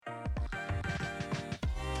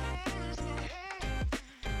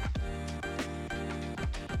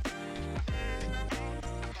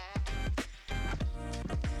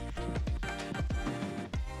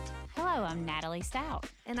Hello, I'm Natalie Stout.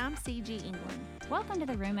 And I'm CG England. Welcome to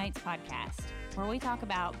the Roommates Podcast, where we talk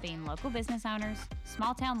about being local business owners,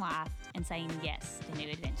 small town life, and saying yes to new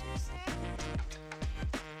adventures.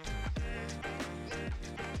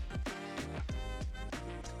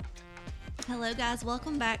 Hello, guys.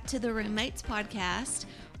 Welcome back to the Roommates Podcast.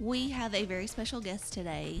 We have a very special guest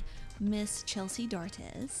today, Miss Chelsea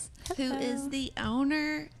D'Artes, who is the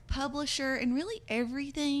owner, publisher, and really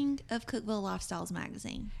everything of Cookeville Lifestyles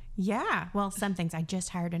magazine. Yeah. Well, some things. I just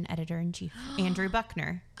hired an editor-in-chief, Andrew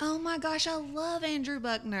Buckner. Oh my gosh, I love Andrew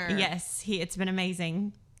Buckner. Yes, it's been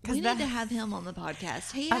amazing. We need to have him on the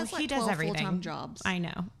podcast. He has he 12 does everything. full-time jobs. I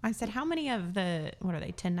know. I said, how many of the,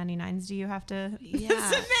 1099s do you have to Yeah.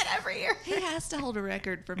 submit every year? He has to hold a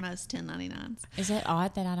record for most 1099s. Is it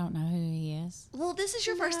odd that I don't know who he is? Well, this is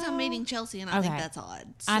your first time meeting Chelsea, and I think that's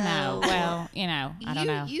odd. I know. So, Well, I don't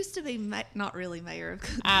know. You used to be not really mayor of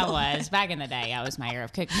Cookeville. I was. Back in the day, I was mayor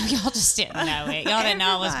of Cookeville. Y'all just didn't know it. Y'all didn't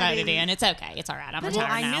know I was voted in. It's okay. It's all right. I'm retired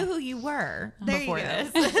I now. knew who you were before this.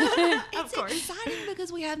 It's exciting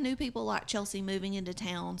because we have new people like Chelsea moving into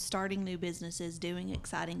town, starting new businesses, doing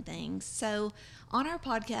exciting things. So on our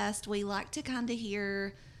podcast, we like to kind of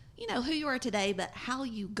hear, who you are today, but how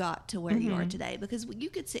you got to where you are today. Because you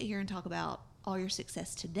could sit here and talk about all your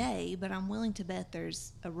success today, but I'm willing to bet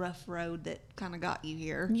there's a rough road that kind of got you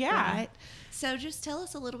here. Yeah. Right? So just tell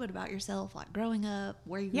us a little bit about yourself, like growing up,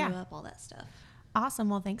 where you grew up, all that stuff. Awesome.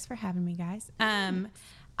 Well, thanks for having me, guys.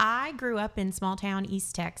 I grew up in small town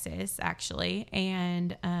East Texas, actually,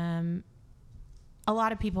 and a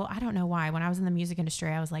lot of people, I don't know why, when I was in the music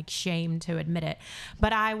industry, I was like shamed to admit it,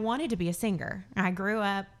 but I wanted to be a singer. I grew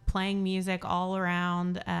up playing music all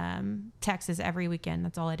around Texas every weekend.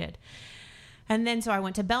 That's all I did. And then so I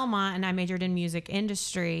went to Belmont and I majored in music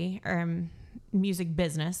industry, music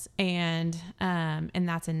business, and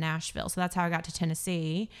that's in Nashville. So that's how I got to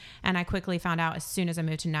Tennessee. And I quickly found out as soon as I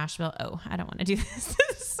moved to Nashville, I don't want to do this.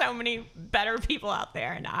 There's so many better people out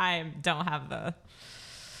there, and I don't have the,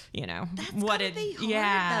 That's what gotta it be hard,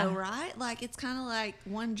 yeah though, right? Like it's kind of like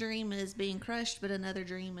one dream is being crushed, but another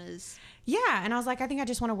dream is and I was like, I think I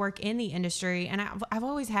just want to work in the industry, and I've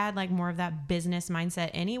always had like more of that business mindset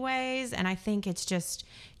anyways, and I think it's just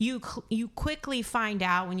you quickly find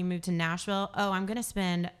out when you move to Nashville, I'm gonna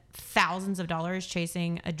spend thousands of dollars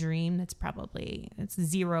chasing a dream that's probably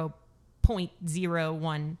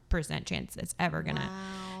 0.01% chance it's ever gonna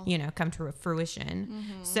come to fruition.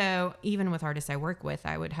 So even with artists I work with,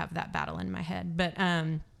 I would have that battle in my head. But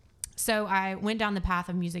so I went down the path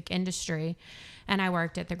of music industry, and I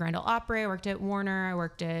worked at the Grand Ole Opry, I worked at Warner, I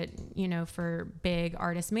worked at for big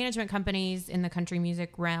artist management companies in the country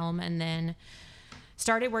music realm, and then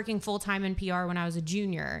started working full-time in PR when I was a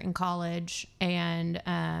junior in college, and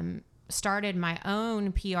started my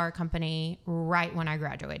own PR company right when I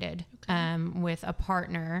graduated with a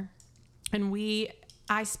partner. And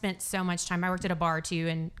I spent so much time. I worked at a bar too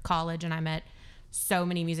in college, and I met so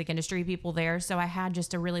many music industry people there. So I had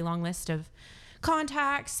just a really long list of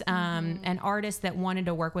contacts and artists that wanted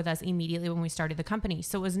to work with us immediately when we started the company.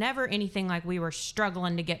 So it was never anything like we were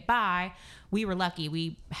struggling to get by. We were lucky.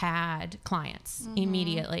 We had clients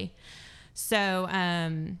immediately. So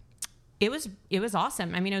it was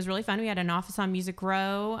awesome. I mean, it was really fun. We had an office on Music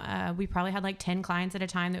Row. We probably had like 10 clients at a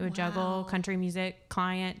time that would juggle country music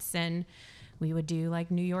clients, and we would do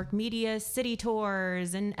like New York media city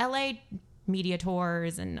tours and LA media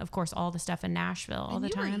tours, and of course all the stuff in Nashville all the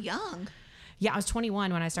time. You were young. Yeah, I was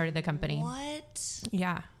 21 when I started the company. What?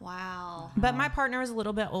 Yeah. Wow. But my partner was a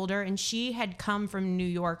little bit older, and she had come from New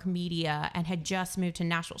York media and had just moved to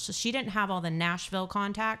Nashville. So she didn't have all the Nashville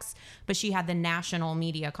contacts, but she had the national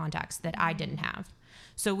media contacts that I didn't have.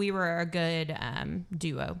 So we were a good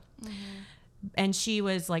duo. And she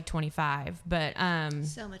was like 25, but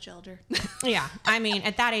So much older. yeah, I mean,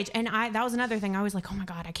 at that age, and that was another thing. I was like, oh my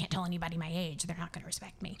God, I can't tell anybody my age. They're not going to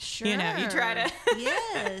respect me. Sure. You try to.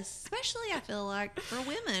 Yes. Especially, I feel like, for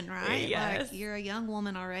women, right? Yes. Like, you're a young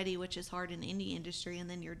woman already, which is hard in any industry, and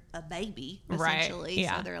then you're a baby, essentially. Right.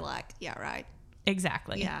 Yeah. So they're like, yeah, right.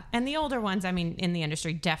 Exactly. Yeah. And the older ones, I mean, in the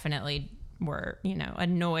industry definitely were,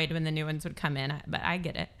 annoyed when the new ones would come in, but I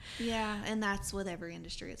get it. Yeah, and that's with every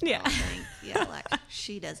industry as well, Yeah. I think. Yeah, like,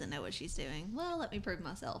 she doesn't know what she's doing. Well, let me prove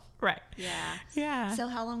myself. Right. Yeah. Yeah. So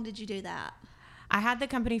how long did you do that? I had the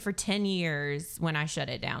company for 10 years when I shut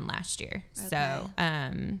it down last year. Okay. So,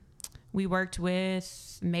 we worked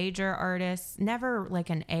with major artists, never like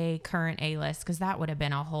current A-list, because that would have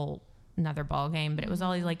been a whole another ball game, but it was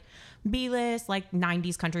always like B-list, like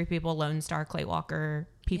 90s country people, Lone Star, Clay Walker,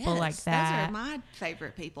 people like that. Those are my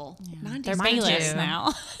favorite people. 90s. They're Mine B-list too.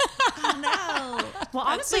 now. I know. Well,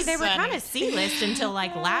 honestly, just they were funny. kind of C-list until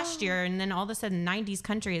like last year, and then all of a sudden, 90s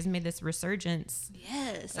country has made this resurgence.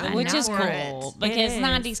 Yes. Which is for cool it. because is.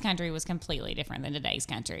 90s country was completely different than today's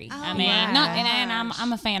country. I mean, yeah. not and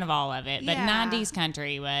I'm a fan of all of it, but Yeah. 90s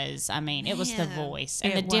country was, I mean, it was the Man. voice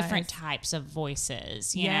and It the different was. types of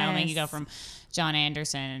voices. You know, I mean, you go Yes. from John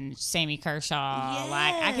Anderson, Sammy Kershaw.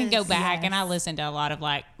 Like I can go back and I listen to a lot of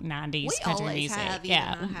like 90s We country always music. have, you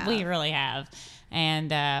Yeah, and I we have. really have. And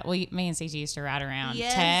me and CG used to ride around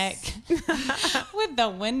Yes. Tech with the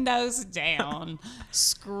windows down,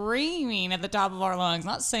 screaming at the top of our lungs,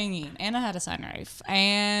 not singing. And I had a sunroof,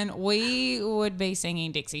 and we would be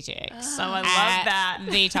singing Dixie Chicks. Oh, I love at that.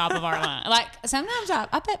 the top of our lungs. Like sometimes I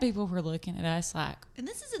bet people were looking at us like And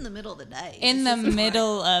this is in the middle of the day. in This the isn't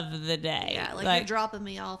middle of the day. Like, yeah, like you're dropping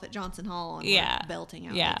me off at Johnson Hall and Yeah. we're belting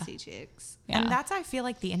out Yeah. Dixie Chicks. yeah. And that's, I feel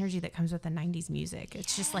like, the energy that comes with the 90s music.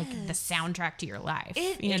 It's just like the soundtrack to your life.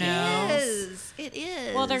 You know? is. It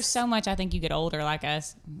is. Well, there's so much. I think you get older, like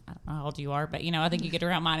us. I don't know how old you are, but I think you get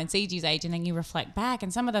around mine and CG's age, and then you reflect back,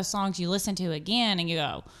 and some of those songs you listen to again, and you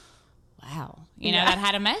go, "Wow, that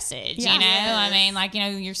had a message." Yeah. I mean, like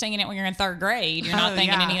you're singing it when you're in third grade. You're not Oh,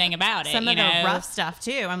 thinking yeah. anything about it. Some you of know? the rough stuff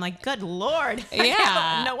too. I'm like, good Lord.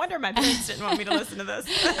 Yeah. No wonder my parents didn't want me to listen to this.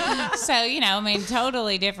 So I mean,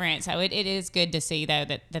 totally different. So it is good to see though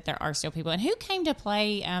that there are still people. And who came to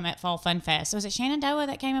play at Fall Fun Fest? Was it Shenandoah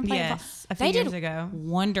that came and played? Yes, a few They years did ago.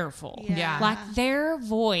 wonderful. Yeah. Like their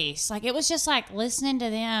voice, like it was just like listening to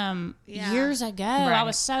them Yeah. years ago. I Right.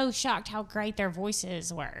 was so shocked how great their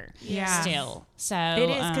voices were. Yeah. Still. So It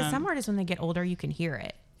is because some artists, when they get older, you can hear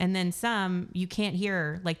it. And then some, you can't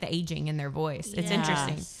hear like the aging in their voice. It's Yes.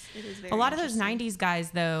 interesting. It is very A lot of those interesting. 90s guys,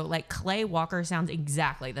 though, like Clay Walker sounds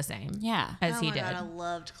exactly the same Yeah. as Oh he my did. God, I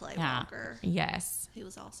loved Clay Yeah. Walker. Yes. He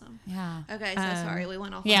was awesome. Yeah. Okay, so sorry, we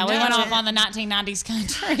went off. Yeah, on we a went off tangent. on the 1990s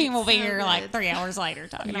country, and we'll be So here like good. 3 hours later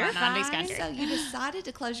talking You're about 90s fine. country. So you decided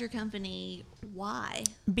to close your company. Why?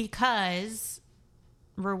 Because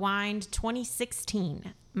rewind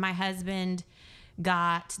 2016, my husband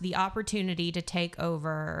got the opportunity to take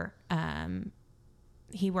over.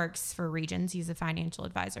 He works for Regions. He's a financial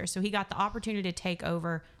advisor. So he got the opportunity to take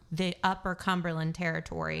over the Upper Cumberland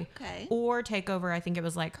territory, Okay. or take over, I think it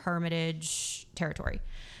was like Hermitage territory.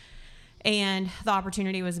 And the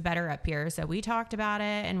opportunity was better up here. So we talked about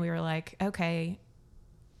it and we were like, okay,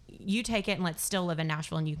 you take it and let's still live in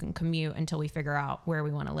Nashville and you can commute until we figure out where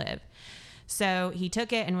we want to live. So he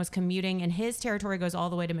took it and was commuting, and his territory goes all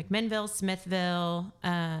the way to McMinnville, Smithville,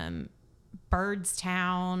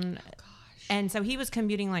 Byrdstown. And so he was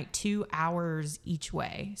commuting like 2 hours each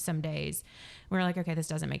way some days. We were like, okay, this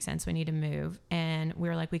doesn't make sense. We need to move. And we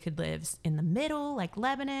were like, we could live in the middle, like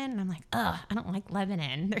Lebanon. And I'm like, I don't like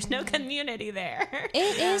Lebanon. There's no community there.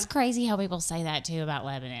 It is crazy how people say that too about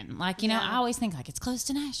Lebanon. Like, I always think like it's close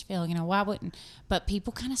to Nashville, why wouldn't? But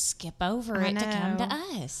people kind of skip over I it to come to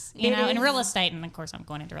know. us, It in is. real estate. And of course, I'm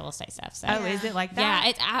going into real estate stuff. So, Oh, is it like that? yeah,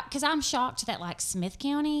 it's because I'm shocked that like Smith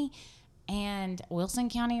County and Wilson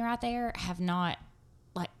County right there have not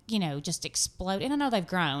just exploded. And I know they've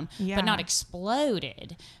grown, Yeah. but not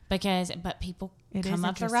exploded but people It come is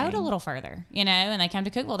up the road a interesting. little further, and they come to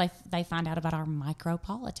Cookeville. They find out about our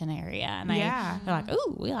micropolitan area, and they're like,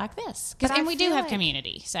 "Ooh, we like this," But I and we do feel have like-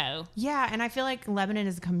 community. So Yeah, and I feel like Lebanon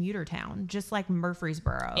is a commuter town, just like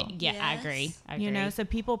Murfreesboro. yeah, I Yes. agree. I agree. You know, so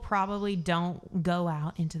people probably don't go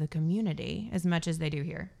out into the community as much as they do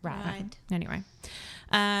here. Right. Anyway,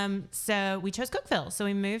 so we chose Cookeville. So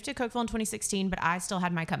we moved to Cookeville in 2016, but I still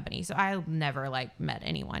had my company. So I never met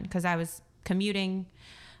anyone because I was commuting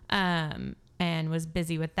and was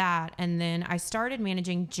busy with that. And then I started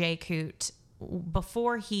managing Jay Coot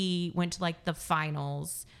before he went to the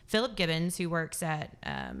finals. Philip Gibbons, who works at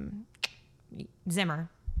Zimmer.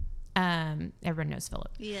 Everyone knows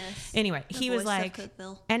Philip. Yes. Anyway, The he was voice of like,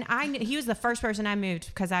 Cookeville. and he was the first person I moved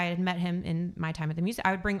because I had met him in my time at the music.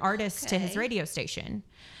 I would bring artists to his Okay. radio station.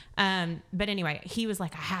 But anyway, he was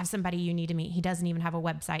like, I have somebody you need to meet. He doesn't even have a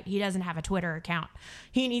website. He doesn't have a Twitter account.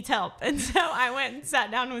 He needs help. And so I went and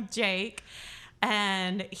sat down with Jake,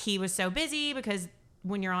 and he was so busy because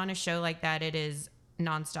when you're on a show like that, it is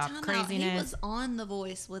nonstop Time out. craziness. He was on The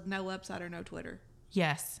Voice with no website or no Twitter.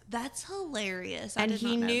 Yes. That's hilarious. I And did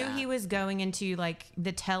he not know knew that. he was going into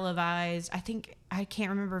the televised. I can't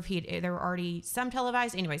remember if there were already some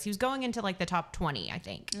televised. Anyways, he was going into the top 20, I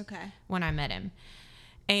think. Okay. When I met him.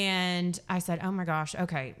 And I said, oh my gosh,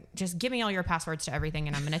 okay, just give me all your passwords to everything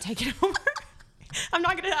and I'm going to take it over. I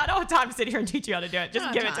don't have time to sit here and teach you how to do it.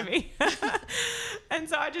 Just give it to me. And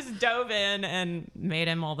so I just dove in and made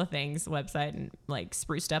him all the things, website, and like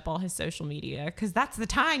spruced up all his social media. Because that's the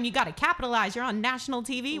time you got to capitalize. You're on national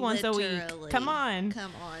TV once a week. Come on.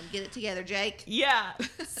 Get it together, Jake. Yeah.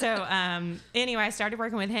 So anyway, I started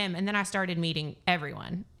working with him, and then I started meeting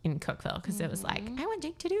everyone in Cookeville because it was like, I want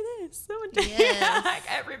Jake to do this. I want Jake. Like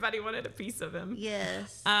everybody wanted a piece of him.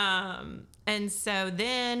 Yes. And so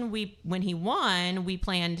then when he won, we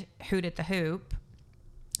planned Hoot at the Hoop,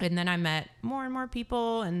 and then I met more and more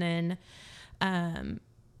people, and then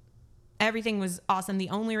everything was awesome. The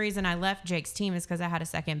only reason I left Jake's team is because I had a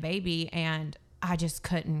second baby, and I just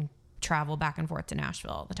couldn't travel back and forth to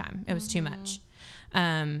Nashville all the time. It was too much.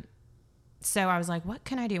 So I was like, what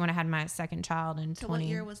can I do when I had my second child in what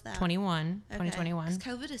year was that? 2021. Because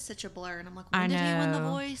COVID is such a blur, and I'm like, when did he win The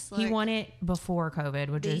Voice? He won it before COVID,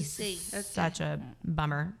 which is such a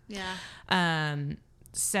bummer. Yeah.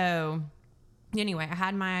 So anyway, I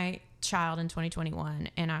had my child in 2021,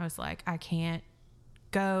 and I was like, I can't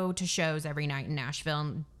go to shows every night in Nashville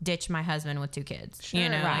and ditch my husband with 2 kids. Sure, you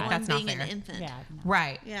know, right. like that's not being fair. an infant. Yeah.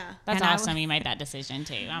 Right. Yeah. That's And awesome. You made that decision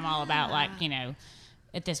too. I'm all about like,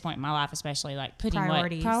 at this point in my life, especially like putting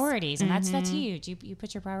priorities, and that's huge. You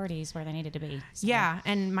put your priorities where they needed to be. So. Yeah,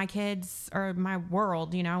 and my kids are my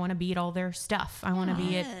world. I want to be at all their stuff. I want to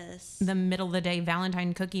be at the middle of the day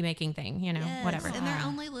Valentine cookie making thing. Whatever. And they're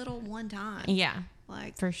only little one time. Yeah,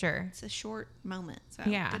 like for sure. It's a short moment. So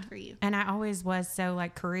good for you. And I always was so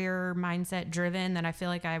like career mindset driven that I feel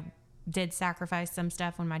like I did sacrifice some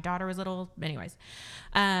stuff when my daughter was little. Anyways,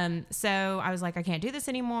 so I was like, I can't do this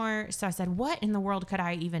anymore. So I said, what in the world could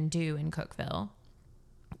I even do in Cookeville?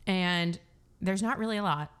 And there's not really a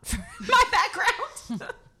lot for my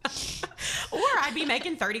background. Or I'd be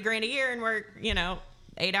making 30 grand a year and work,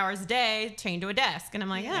 8 hours a day, chained to a desk. And I'm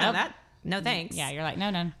like, no thanks. Yeah, you're like,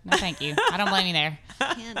 no, thank you. I don't blame you there.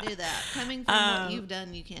 Can't do that. Coming from what you've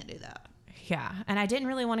done, you can't do that. Yeah. And I didn't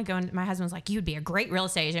really want to go. And my husband was like, you'd be a great real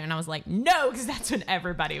estate agent. And I was like, no, because that's when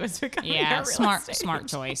everybody was becoming a real estate smart agent.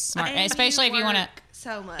 choice. Especially if you want to.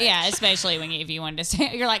 So much. Yeah, especially if you wanted to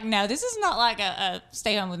stay. You're like, no, this is not like a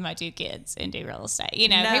stay home with my 2 kids and do real estate.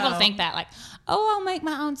 People think that like, oh, I'll make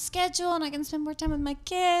my own schedule and I can spend more time with my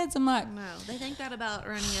kids. I'm like, no, they think that about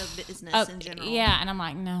running a business in general. Yeah, and I'm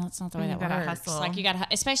like, no, that's not the way that works. Hustle. Like you got to,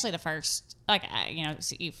 especially the first, like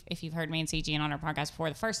if you've heard me and CG and on our podcast before,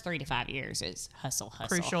 the first 3 to 5 years is hustle,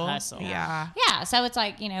 crucial. hustle. Yeah. Yeah. So it's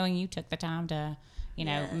like and you took the time to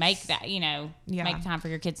make that make time for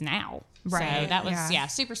your kids now. Right. So that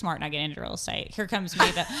was super smart not getting into real estate. Here comes me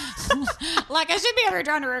like I should be over here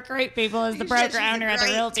trying to recruit people as the broker owner at the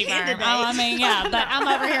realty firm. Oh, I mean, but I'm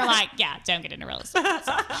over here like, don't get into real estate.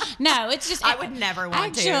 So, no, it's just I would never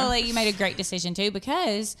want to. Actually, you made a great decision too,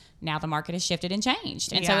 because now the market has shifted and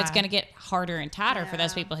changed. And so it's going to get harder and tighter for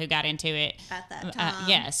those people who got into it at that time.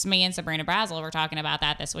 Yes, me and Sabrina Brazel were talking about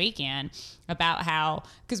that this weekend, about how,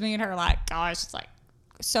 because me and her like, gosh, it's like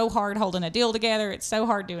so hard holding a deal together. It's so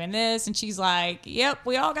hard doing this. And she's like, yep,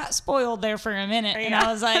 we all got spoiled there for a minute. And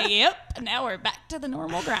I was like, yep, now we're back to the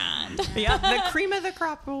normal grind. Yeah, the cream of the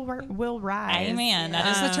crop will rise. Amen. That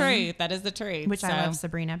is the truth. That is the truth. Which I love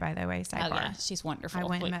Sabrina, by the way. Sidebar. Oh, yeah, she's wonderful. I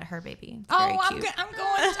went and met her baby. It's very cute.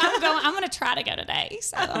 I'm going to try to go today.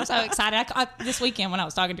 So I'm so excited. This weekend when I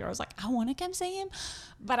was talking to her, I was like, I want to come see him,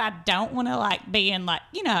 but I don't want to like be in like,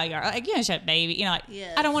 how you are, like, shut baby,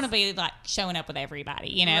 I don't want to be like showing up with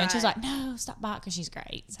everybody, Right. And she's like, no, stop by, because she's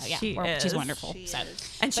great. So yeah, she's wonderful.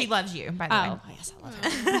 She loves you, by the way. Oh yes, I love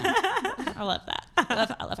her. I love that.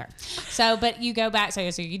 I love her. So, but you go back. So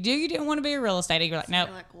you didn't want to be a real estate agent. You're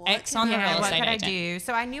like, no, X on the real estate agent. What could I do?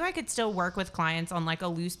 So I knew I could still work with clients on like a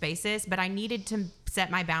loose basis, but I needed to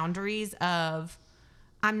set my boundaries of,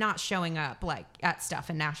 I'm not showing up like at stuff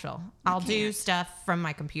in Nashville. I'll do stuff from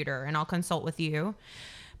my computer and I'll consult with you.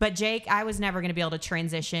 But Jake, I was never going to be able to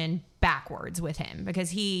transition backwards with him because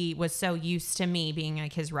he was so used to me being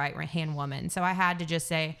like his right hand woman. So I had to just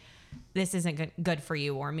say, this isn't good for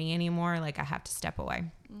you or me anymore. Like I have to step away,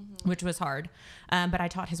 which was hard. But I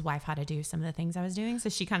taught his wife how to do some of the things I was doing. So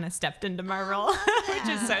she kind of stepped into my role, which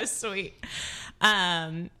is so sweet.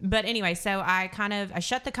 But anyway, so I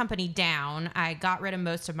shut the company down. I got rid of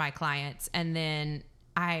most of my clients, and then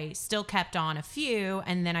I still kept on a few.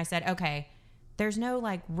 And then I said, okay, there's no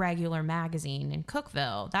like regular magazine in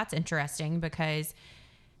Cookeville. That's interesting because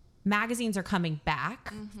magazines are coming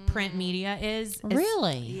back. Print media is.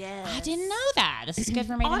 Really? Yes. I didn't know that. This is good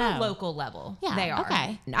for me to know. On a local level, yeah, they are.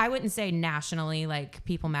 Okay. I wouldn't say nationally, like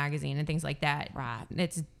People Magazine and things like that. Right.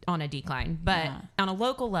 It's on a decline. But on a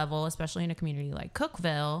local level, especially in a community like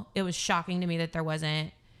Cookeville, it was shocking to me that there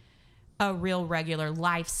wasn't a real regular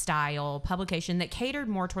lifestyle publication that catered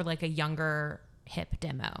more toward like a younger hip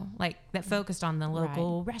demo, like that focused on the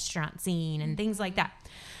local restaurant scene and things like that.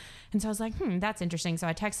 And so I was like, that's interesting. So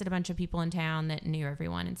I texted a bunch of people in town that knew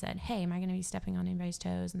everyone and said, hey, am I going to be stepping on anybody's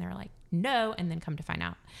toes? And they were like, no. And then come to find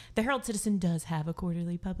out, the Herald Citizen does have a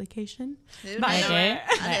quarterly publication.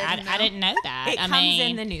 I didn't know that. It comes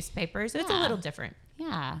in the newspaper, so it's a little different.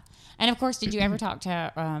 Yeah. And of course, did you ever talk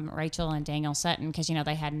to Rachel and Daniel Sutton? Because,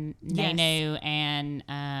 they had Nanu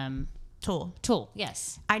and Tool.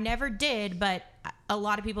 Yes. I never did, but a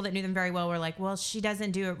lot of people that knew them very well were like, well, she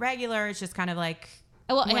doesn't do it regular. It's just kind of like,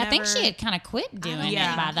 well, whenever. I think she had kind of quit doing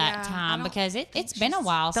it by that time because it's been a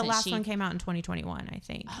while since the last one came out in 2021, I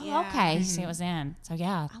think. Oh, okay. So it was in. So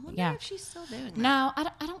yeah. I wonder if she's still doing that. No, I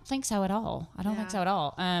don't think so at all. I don't think so at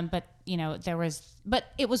all. But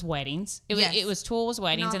it was weddings. It was Tool's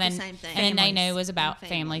weddings, Not and the then same thing. and then Families. They knew it was about And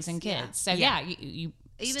families and families, kids. So you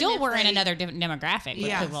Even still if were in they- another different demographic with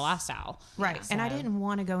Yes. Cookeville lifestyle. Right. And I didn't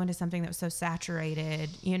want to go into something that was so saturated,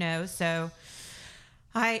 so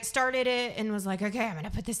I started it and was like, okay, I'm going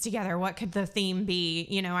to put this together. What could the theme be?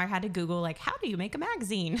 I had to Google, like, how do you make a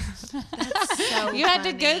magazine? That's so You had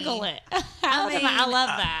to funny. Google it. I love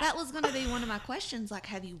that. That was going to be one of my questions. Like,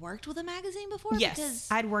 have you worked with a magazine before? Yes. Because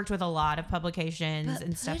I'd worked with a lot of publications but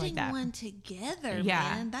and stuff like that. putting one together, Yeah.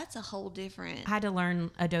 man, that's a whole different. I had to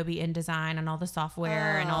learn Adobe InDesign and all the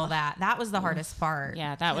software and all that. That was the hardest part.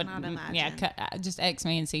 Yeah, that would. Cannot Yeah, imagine. just X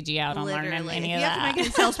me and CG out on learning Literally. any If of you have that. to make an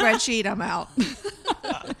Excel spreadsheet, I'm out.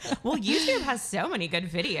 Well, YouTube has so many good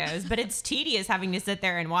videos, but it's tedious having to sit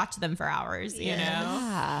there and watch them for hours, you know?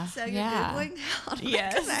 Yeah. So you're yeah. Googling how to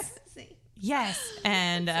Yes. make a magazine. Yes.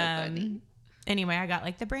 And funny. anyway, I got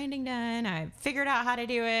like the branding done. I figured out how to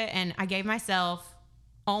do it, and I gave myself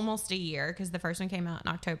almost a year because the first one came out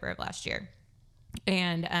in October of last year,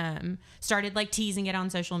 and started like teasing it on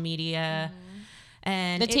social media.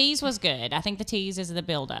 And The tease was good. I think the tease is the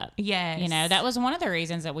buildup. Yes. That was one of the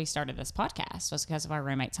reasons that we started this podcast was because of our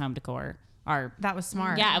roommate's home decor. That was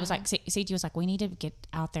smart. Yeah, it was like CG was like, we need to get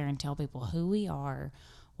out there and tell people who we are,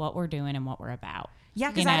 what we're doing, and what we're about.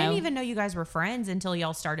 Yeah, because I didn't even know you guys were friends until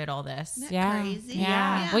y'all started all this. Isn't that crazy?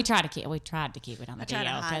 Yeah. We tried to keep it on the Try to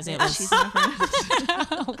video hide because it. it was. She's my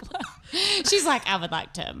friend. She's like, I would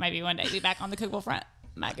like to maybe one day be back on the Cookeville Front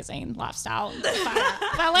magazine lifestyle. If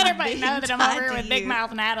I let everybody know that I'm over here with Big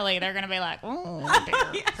Mouth Natalie, they're gonna be like, oh,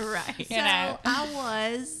 dear. Yeah, right. So know. I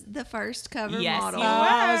was the first cover Yes, model. you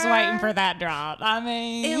I was waiting for that drop. I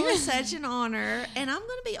mean, It was such an honor. And I'm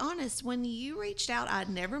going to be honest, when you reached out, I'd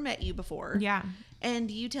never met you before. Yeah.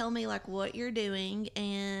 And you tell me like what you're doing.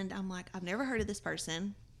 And I'm like, I've never heard of this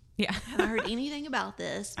person. Yeah. Haven't heard anything about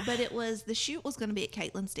this. But the shoot was going to be at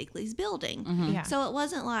Caitlin Steakley's building. Yeah. So it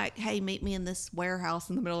wasn't like, hey, meet me in this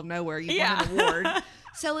warehouse in the middle of nowhere. You Yeah. won an award.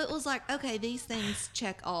 So it was like, okay, these things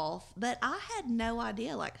check off. But I had no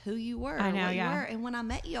idea like who you were. I know, what yeah. you were. And when I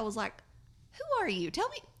met you, I was like, who are you? Tell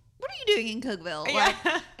me. What are you doing in Cookeville? Yeah.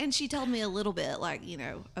 Like, and she told me a little bit, like,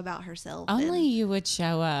 about herself. only and, you would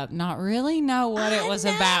show up, not really know what it I was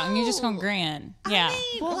about, and you're just gonna know. grin. I Yeah.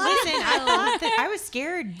 mean, Well, like, listen, I thought that I was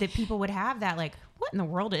scared that people would have that, like, what in the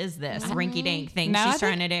world is this rinky-dink thing No, she's I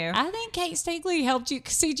trying think- to do? I think Kate Steakley helped you.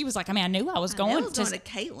 CG was like, I knew I was I going was to. going to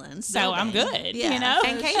Caitlin. So I'm good, Yeah. you know?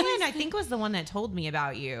 And Caitlin, I think, was the one that told me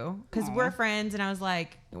about you because we're friends, and I was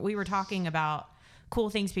like, we were talking about cool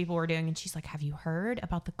things people were doing, and she's like, have you heard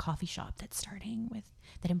about the coffee shop that's starting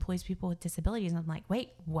that employs people with disabilities? And I'm like,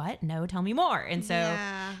 wait, what? No, tell me more. And so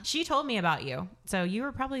Yeah. she told me about you. So you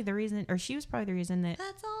were probably the reason, or she was probably the reason that.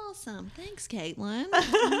 That's awesome. Thanks, Caitlin.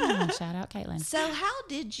 Shout out Caitlin. So how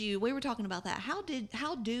did you, we were talking about that. How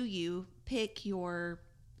do you pick your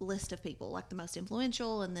list of people, like the most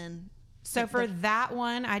influential and then. So for that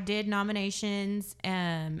one, I did nominations,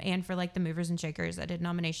 and for like the movers and shakers, I did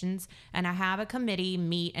nominations, and I have a committee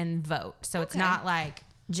meet and vote. So it's Okay. not like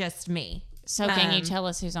just me. So can you tell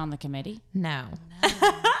us who's on the committee? No.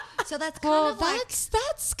 So that's kind Well, of like.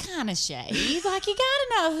 that's kind of shady. Like you got to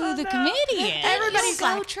know who the committee is. Everybody's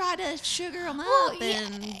like- go try to sugar them Well, up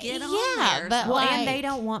and get on yeah, there. but Well, like, and they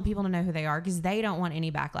don't want people to know who they are because they don't want any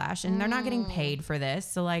backlash, and they're not getting paid for this.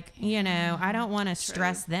 So like, I don't want to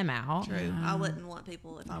stress them out. True. I wouldn't want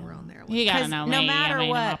people if I were on there. you got to 'Cause know no me. matter I mean,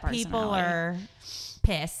 my what, people personality. are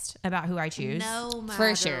pissed about who I choose. No matter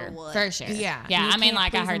For sure. what. For sure. Yeah. Yeah. You I mean, can't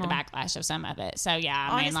like, I please heard them the all. backlash of some of it. So, yeah.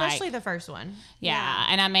 I mean, especially like, the first one. yeah.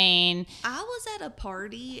 And I mean, I was at a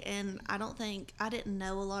party and I didn't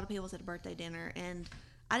know a lot of people. It was at a birthday dinner and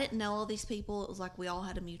I didn't know all these people. It was like we all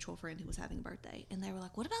had a mutual friend who was having a birthday and they were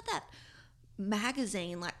like, what about that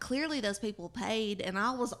magazine, like clearly those people paid, and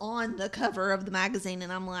I was on the cover of the magazine,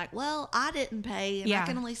 and I'm like, well, I didn't pay, and I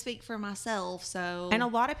can only speak for myself. So, and a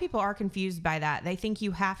lot of people are confused by that. They think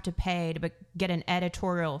you have to pay to get an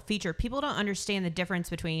editorial feature. People don't understand the difference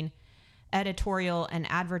between editorial and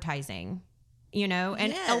advertising, you know,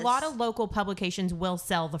 and a lot of local publications will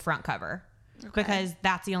sell the front cover. Because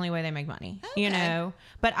that's the only way they make money, you know.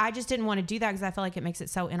 But I just didn't want to do that because I feel like it makes it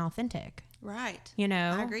so inauthentic. Right. You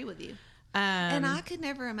know? I agree with you. And I could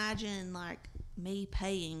never imagine, like, me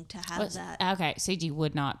paying to have that. Okay, CG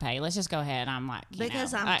would not pay. Let's just go ahead. I'm like,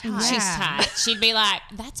 because I'm tight. tight. She's tight. She'd be like,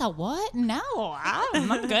 that's a what? No, I'm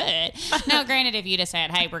good. Now, granted, if you'd have said,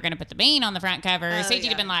 hey, we're going to put the bean on the front cover, CG'd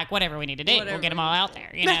have been like, whatever we need to do. We'll get them all out there,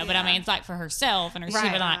 you know. But I mean, it's like for herself, and she'd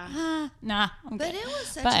be like, nah, I'm But good. it was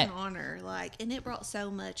such an honor, like, and it brought so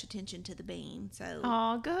much attention to the bean. So,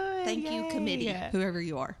 oh, good. Thank you, committee, whoever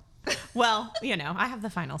you are. Well, you know, I have the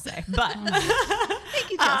final say, but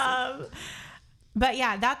thank you, Chelsea. But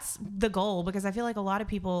yeah, that's the goal, because I feel like a lot of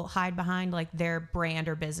people hide behind like their brand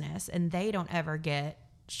or business, and they don't ever get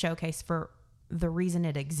showcased for the reason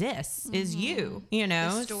it exists is you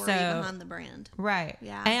know, the story behind the brand. Right.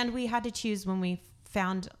 Yeah. And we had to choose when we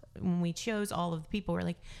chose all of the people, we're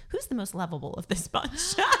like, who's the most lovable of this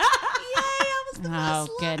bunch? Oh,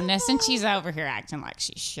 goodness. And she's over here acting like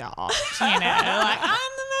she's shocked. You know, like, I'm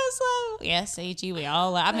the most lovable. Yes, CG, we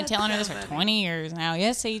all love. I've been telling her this for 20 years now.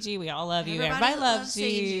 Yes, CG, we all love you. Everybody loves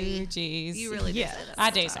you. Jeez. You really do say that.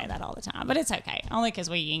 I do say that all the time, but it's okay. Only because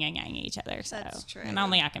we yin and yang each other. So. That's true. And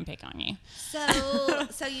only I can pick on you.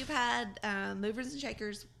 So you've had Movers and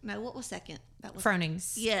Shakers. No, what was second? That was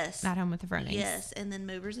Fronings. Yes. At Home with the Fronings. Yes, and then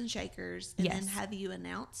Movers and Shakers. And then have you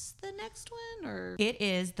announced the next one, or? It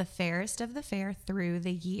is the fairest of the fair through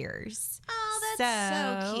the years. Oh,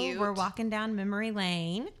 that's so cute. We're walking down memory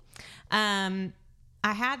lane. I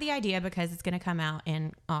had the idea because it's going to come out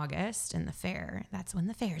in August, and that's when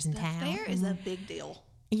the fair's in town. The fair is a big deal.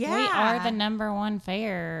 Yeah. We are the #1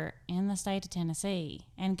 fair in the state of Tennessee,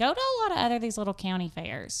 and go to a lot of these little county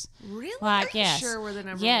fairs. Really? Like, are you sure we're the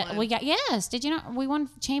 #1? Yeah, we got, yes. Did you know we won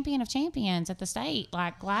Champion of Champions at the state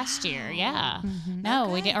like last year? Yeah. No,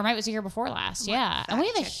 we did, or maybe it was the year before last. Yeah. And we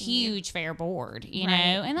have a huge fair board, you know,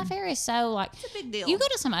 and the fair is so like, it's a big deal. You go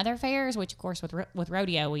to some other fairs, which of course with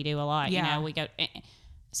rodeo we do a lot. You know, we go.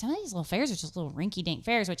 Some of these little fairs are just little rinky-dink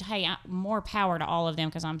fairs, which, hey, more power to all of them,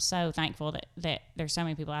 because I'm so thankful that there's so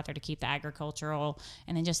many people out there to keep the agricultural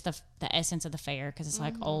and then just the essence of the fair, because it's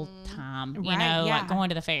like old time, you know, like going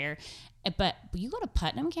to the fair. But you go to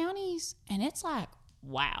Putnam counties, and it's like,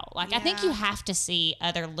 wow. Like, I think you have to see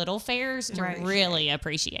other little fairs to really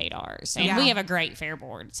appreciate ours. And we have a great fair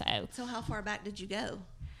board. So how far back did you go?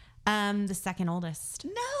 The second oldest.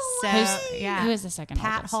 No way. Who is the second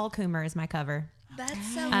Pat oldest? Hall Coomer is my cover.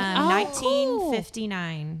 That's so cool.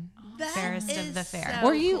 1959. That fairest of the fair. So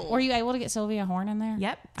were you able to get Sylvia Horn in there?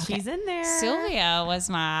 Yep, she's in there. Sylvia was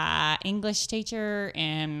my English teacher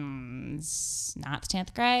in 9th,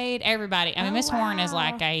 10th grade. Everybody, I mean, Miss Horn is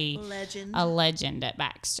like a legend at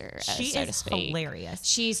Baxter, she so is to speak. Hilarious.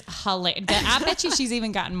 She's hilarious. I bet you she's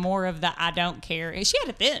even gotten more of the I don't care. She had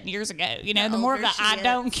it then years ago. You know, the more of the I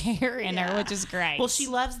don't care in her, which is great. Well, she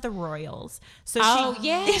loves the Royals. So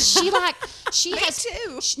she has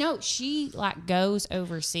too. She like goes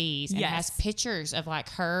overseas and has pictures of like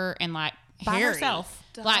her and like by Harry. herself.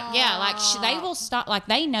 Like, yeah, like they will stop. Like,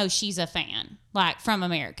 they know she's a fan, like from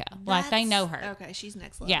America. Like, they know her. Okay, she's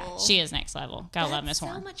next level. Yeah, she is next level. Gotta love Miss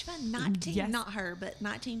Horn. So much fun. Not her, but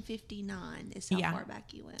 1959 is how far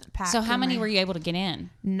back you went. So how many were you able to get in?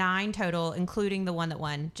 9 total, including the one that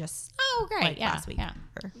won just great. last week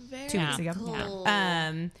or 2 weeks ago.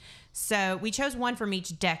 Cool. So we chose one from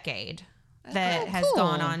each decade that has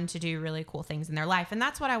gone on to do really cool things in their life. And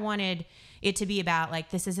that's what I wanted it to be about. Like,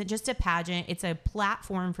 this isn't just a pageant. It's a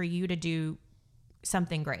platform for you to do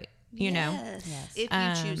something great, you know? Yes. If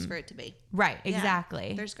you choose for it to be. Right,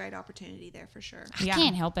 exactly. There's great opportunity there for sure. I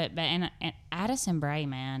can't help it, but and Addison Bray,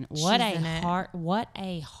 man, what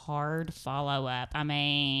a hard follow up. I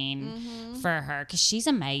mean, for her, because she's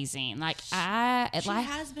amazing. Like she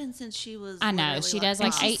has been since she was. I know she does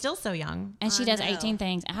like she's still so young, and she does 18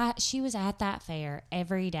 things. She was at that fair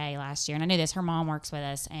every day last year, and I knew this. Her mom works with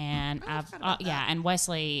us, and and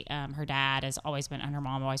Wesley, her dad has always been, and her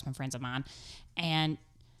mom have always been friends of mine, and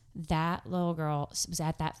that little girl was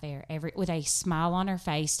at that fair with a smile on her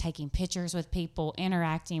face, taking pictures with people,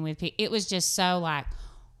 interacting with people. It was just so like,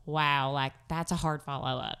 wow, like that's a hard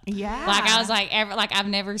follow up. Yeah. Like I was like, I've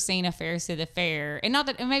never seen a Fairest to the Fair, and not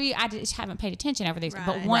that maybe I just haven't paid attention over these,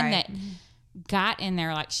 but one that got in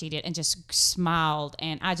there like she did and just smiled.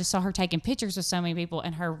 And I just saw her taking pictures with so many people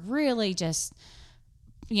and her really just,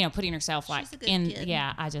 you know, putting herself like in. Kid.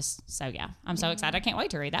 Yeah, I'm so excited. I can't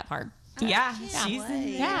wait to read that part. Yeah, She's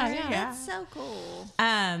Yeah. That's so cool.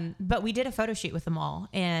 But we did a photo shoot with them all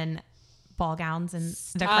in ball gowns and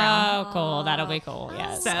the crown. Oh, cool. That'll be cool.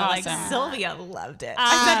 Yes. So like Awesome. Sylvia loved it.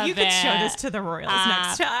 I said you could show this to the royals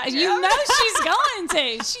next time. You know she's going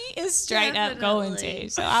to. She is straight up going Definitely. to.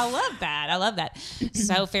 So I love that.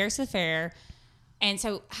 So Fair's the Fair. And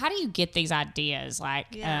so how do you get these ideas? Like,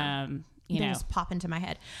 Yeah. you They know, just pop into my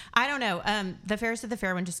head. I don't know. The Fairest of the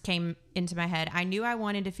Fair one just came into my head. I knew I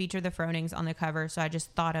wanted to feature the Fronings on the cover, so I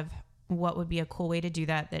just thought of what would be a cool way to do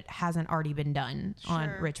that hasn't already been done on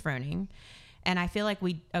Rich Froning. And I feel like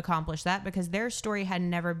we accomplished that because their story had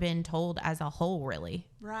never been told as a whole, really.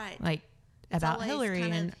 Right. Like It's about always Hillary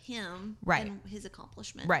kind and of him Right. and his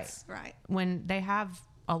accomplishments. Right. When they have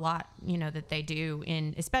a lot, you know, that they do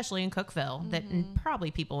especially in Cookeville that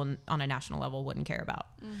probably people on a national level wouldn't care about.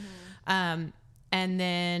 And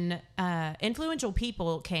then influential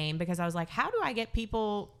people came because I was like, how do I get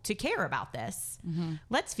people to care about this?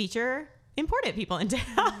 Let's feature important people in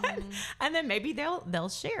town, and then maybe they'll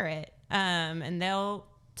share it and they'll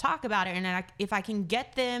talk about it. And if I can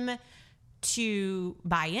get them to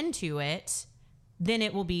buy into it, then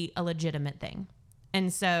it will be a legitimate thing.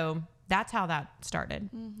 And so that's how that started.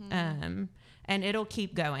 And it'll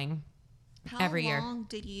keep going every year. How long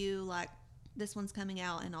did you this one's coming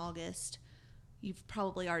out in August? You've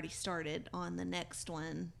probably already started on the next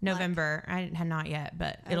one. November. I had not yet,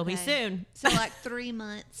 but it'll be soon. So 3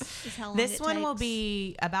 months is how long This it one takes? will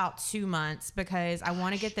be about 2 months because I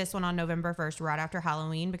want to get this one on November 1st, right after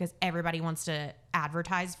Halloween, because everybody wants to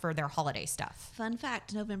advertise for their holiday stuff. Fun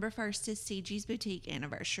fact, November 1st is CG's Boutique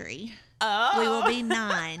anniversary. Oh. We will be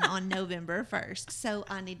 9 on November 1st, so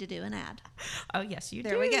I need to do an ad. Oh, yes, you do.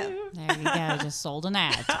 There we go. there you go. Just sold an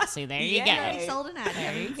ad. See, there you Yay. go. Sold an ad.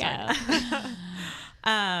 There you Haven't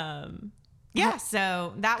go. Yeah,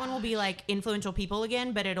 so that one will be influential people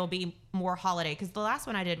again, but it'll be more holiday because the last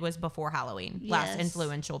one I did was before Halloween. Last Yes.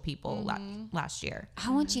 influential people last year. I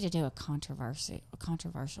want you to do a controversial.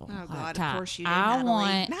 Oh, God, type. of course you do, I Natalie.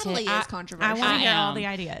 want Natalie to, is controversial. I want to hear all am. the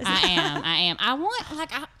ideas. I am. I want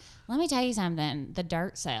let me tell you something. The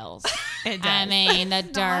dirt sells. It does. I mean, the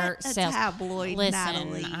Not dirt a sells. tabloid, Listen,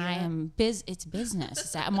 Natalie. I am it's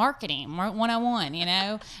business. It's marketing 101, you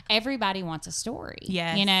know. Everybody wants a story.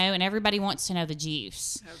 Yes. You know, and everybody wants to know the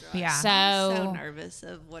juice. Yeah. So, I'm so nervous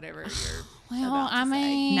of whatever you're well, about to I say.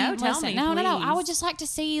 mean, No, tell listen, me, no. I please. would just like to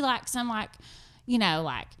see some you know,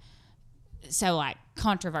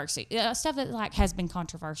 controversy, stuff that has been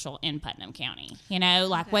controversial in Putnam County. You know,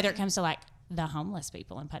 whether it comes to the homeless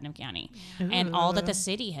people in Putnam County and all that the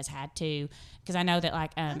city has had to, because I know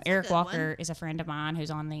that Eric good Walker is a friend of mine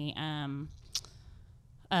who's on the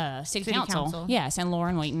city council. Yes, and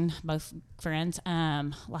Lauren Wheaton, both friends.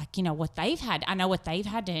 You know what they've had. I know what they've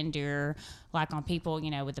had to endure, on people,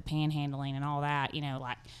 you know, with the panhandling and all that. You know,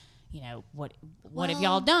 you know what have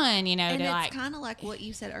y'all done? You know, And to it's kind of like what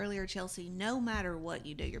you said earlier, Chelsea. No matter what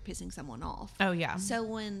you do, you're pissing someone off. Oh, yeah. So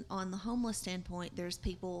when on the homeless standpoint, there's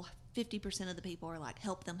people. 50% of the people are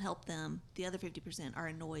help them. The other 50% are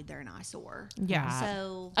annoyed they're an eyesore. Yeah.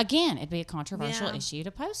 So again, it'd be a controversial Yeah. issue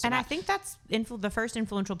to post. And I about. think that's the first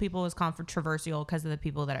influential people was controversial because of the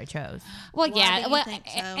people that I chose. Well, Why yeah. do you Well, think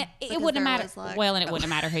so? it Because wouldn't there matter. was, And it wouldn't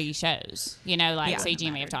matter who you chose. You know, Yeah. CG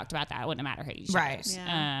may have talked about that. It wouldn't matter who you chose. Right.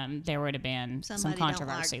 Yeah. There would have been Somebody some don't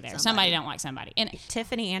controversy like there. somebody. Somebody don't like somebody. And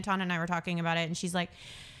Tiffany Anton and I were talking about it, and she's like,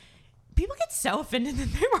 people get so offended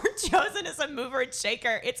that they weren't chosen as a mover and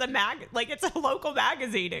shaker. It's it's a local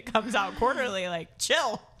magazine. It comes out quarterly.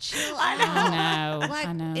 Chill. I know.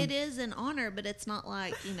 I know. It is an honor, but it's not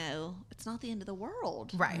it's not the end of the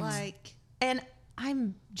world. Right. And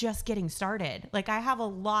I'm just getting started. I have a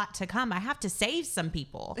lot to come. I have to save some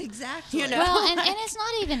people. Exactly. You know? well, and it's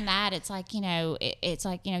not even that. It's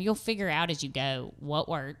you'll figure out as you go what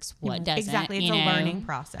works, what doesn't. Exactly. It's you a know? learning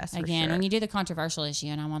process. For Again, sure. when you do the controversial issue,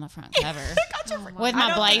 and I'm on the front cover with I my don't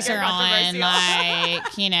think blazer you're on,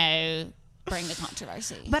 controversial. bring the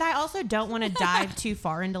controversy. But I also don't want to dive too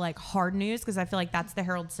far into hard news because I feel like that's the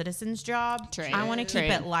Herald Citizen's job. True. I want to keep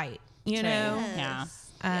True. it light, you True. know?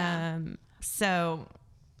 Yeah. So,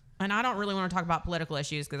 and I don't really want to talk about political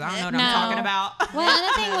issues because I don't know what No. I'm talking about. Well, and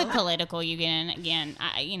the thing with political, you're going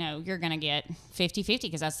to get 50-50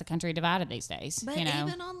 because that's the country divided these days. But you know?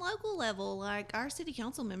 even on local level, our city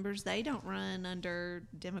council members, they don't run under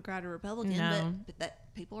Democrat or Republican, No. but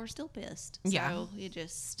that people are still pissed. Yeah. So you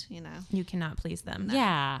just, You cannot please them.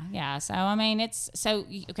 Yeah. So I mean, it's so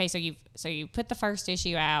okay. So you put the first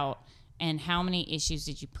issue out, And how many issues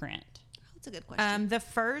did you print? That's a good question. The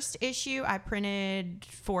first issue I printed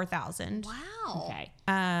 4,000. Wow. Okay.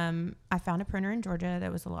 I found a printer in Georgia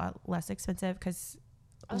that was a lot less expensive because.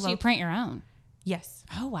 So you print your own? Yes.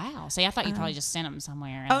 Oh, wow. See, I thought you probably just sent them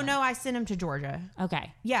somewhere. Oh, no, I sent them to Georgia.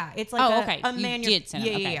 Okay. Yeah, it's like okay. a You did send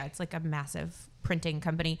them. Okay. Yeah. It's like a massive printing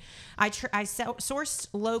company. I sourced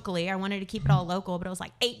locally. I wanted to keep it all local, but it was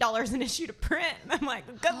like $8 an issue to print. I'm like,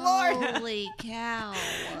 good Lord. Holy cow.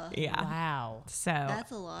 Yeah. Wow. So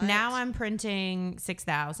That's a lot. Now I'm printing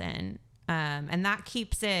 6,000, and that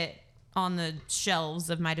keeps it on the shelves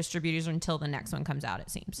of my distributors until the next one comes out, it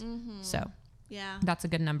seems. So Yeah. that's a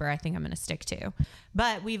good number I think I'm going to stick to.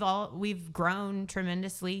 But we've grown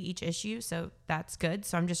tremendously each issue, so that's good.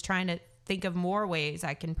 So I'm just trying to think of more ways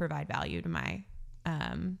I can provide value to my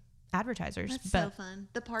advertisers. That's so fun.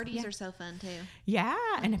 The parties are so fun too. Yeah.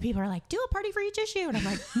 And then people are like, do a party for each issue. And I'm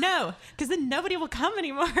like, no, because then nobody will come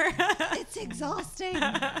anymore. It's exhausting.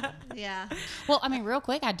 Yeah. Well, I mean, real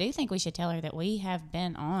quick, I do think we should tell her that we have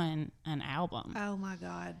been on an album. Oh my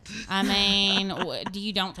God. I mean, do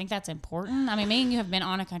you don't think that's important? I mean, me and you have been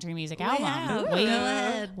on a country music album. have. Go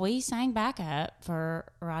ahead. We sang backup for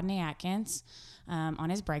Rodney Atkins on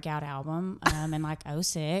his breakout album in like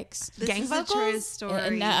 06. This Gang is vocals? a true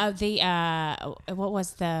story. What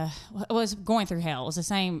was Going Through Hell? It was the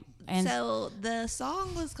same. And So the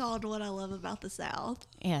song was called "What I Love About the South."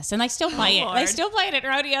 yes, and they still play it. They Lord. still play it at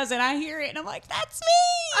rodeos, and I hear it, and I'm like, that's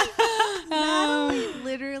me. Natalie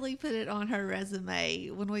literally put it on her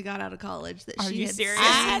resume when we got out of college that Are she you had serious?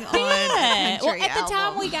 sang on a Well, country at the time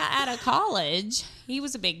album. we got out of college, he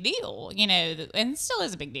was a big deal, you know, and still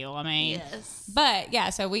is a big deal. I mean, Yes. but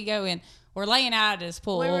yeah, so we go in. We're laying out at his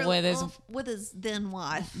pool We were- with his. well, with his then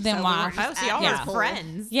wife. Then we wife. were Oh, just so at y'all his were pool.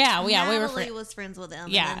 friends. Yeah, we were Natalie friends. was friends with him.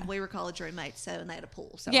 Yeah. And then we were college roommates, so and they had a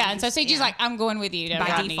pool. So Yeah, we and so just- CG's like, I'm going with you to By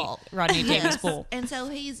Rodney, default. Rodney Taylor's pool. And so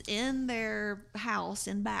he's in their house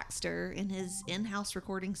in Baxter in his in-house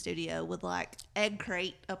recording studio with like egg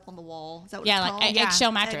crate up on the wall. Is that what Yeah, it's like called?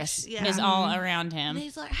 eggshell mattress yeah. is all around And him.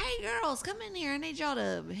 he's like, "Hey girls, come in here. I need y'all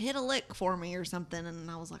to hit a lick for me or something." And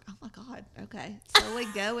I was like, "Oh my God, okay." So we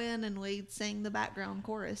go in and we sing the background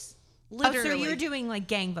chorus. Literally. Oh, so you were doing like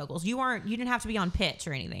gang vocals. You didn't have to be on pitch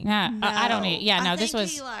or anything. Yeah, I don't need. Yeah, no, I this think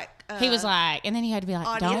was. he He was like, and then he had to be like,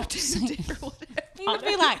 audio don't tuned sing. it or whatever. He would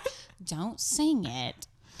be like, don't sing it.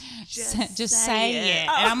 Just say say it. it.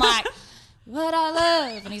 And I'm like, what I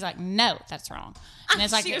love. And he's like, no, that's wrong. And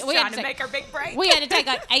it's like, She was we had trying to take- make her big break. we had to take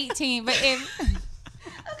like 18, but if,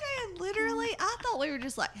 Okay, and literally, I thought we were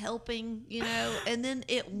just like helping, you know, and then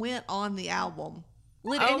it went on the album.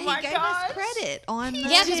 Oh And he my gave gosh. us credit on the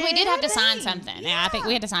yeah, because we did have to sign thing. something. Yeah, I think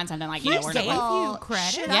we had to sign something like, you He know, we're gave not. you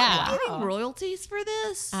credit? Should Yeah. I be getting royalties for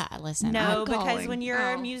this? Listen. No, I'm because calling. when you're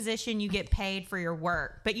a Oh. musician, you get paid for your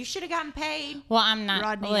work. But you should have gotten paid. Well, I'm not.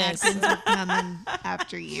 Rodney listen. Atkins are coming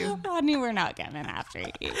after you. Rodney, we're not coming after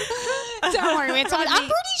you. Don't worry. It's I'm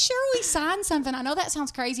pretty sure we signed something. I know that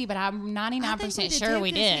sounds crazy, but I'm 99% sure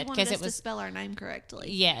we did because it to was. spell our name correctly.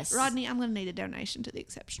 Yes. Rodney, I'm going to need a donation to the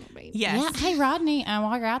Exceptional Bean. Yes. Yeah. Hey, Rodney,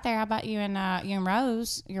 while you're out there, how about you and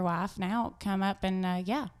Rose, your wife, now come up and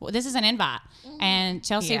well, this is an invite, and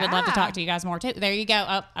Chelsea would love to Yeah. talk to you guys more too. There you go.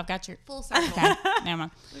 Oh, I've got your. Full circle. Okay, never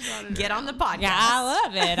mind. Get on the podcast. Yeah, I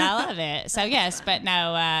love it. I love it. So yes, but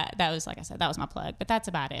no, that was like I said, that was my plug. But that's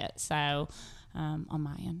about it. So on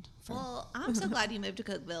my end. Well, I'm so glad you moved to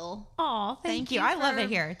Cookeville. Oh, thank Thank you. you I love for- it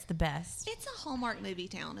here. It's the best. It's a Hallmark movie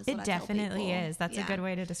town, is It what I tell definitely people. is. That's a Yeah. good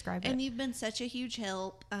way to describe And it. you've been such a huge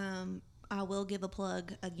help. I will give a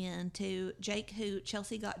plug again to Jake Hoot.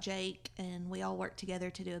 Chelsea got Jake, and we all worked together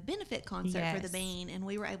to do a benefit concert for the Yes. Bean, and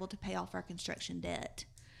we were able to pay off our construction debt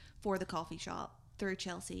for the coffee shop through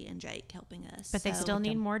Chelsea and Jake helping us. But they So, still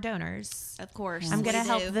need more donors. of course, I'm going to we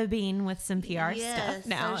help do. the Bean with some PR Yes, stuff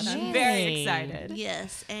now, and so I'm she- very Yay. excited.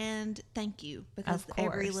 Yes, and thank you, because Of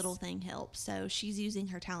every course. little thing helps. So she's using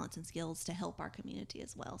her talents and skills to help our community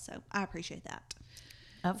as well. So I appreciate that.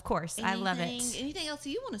 Of course. I love it. Anything else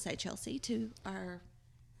you want to say, Chelsea, to our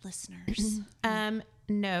listeners?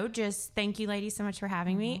 No, just thank you, ladies, so much for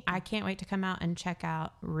having me. I can't wait to come out and check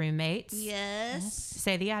out Roommates. Yes.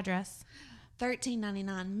 Say the address.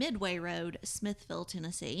 1399 Midway Road, Smithville,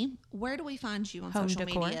 Tennessee. Where do we find you on Home social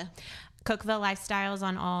decor. media? Cookeville Lifestyles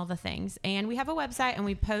on all the things. And we have a website, and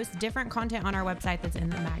we post different content on our website that's in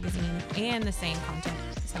the magazine, and the same content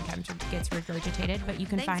sometimes gets regurgitated, but you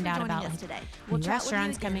can Thanks find for out joining about us like, today. new We'll chat with you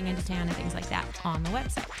restaurants again. coming into town and things like that on the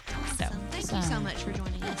website. So Awesome. Thank you so much for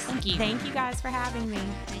joining us. Thank you. thank you guys for having me.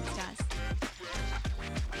 Thanks, guys.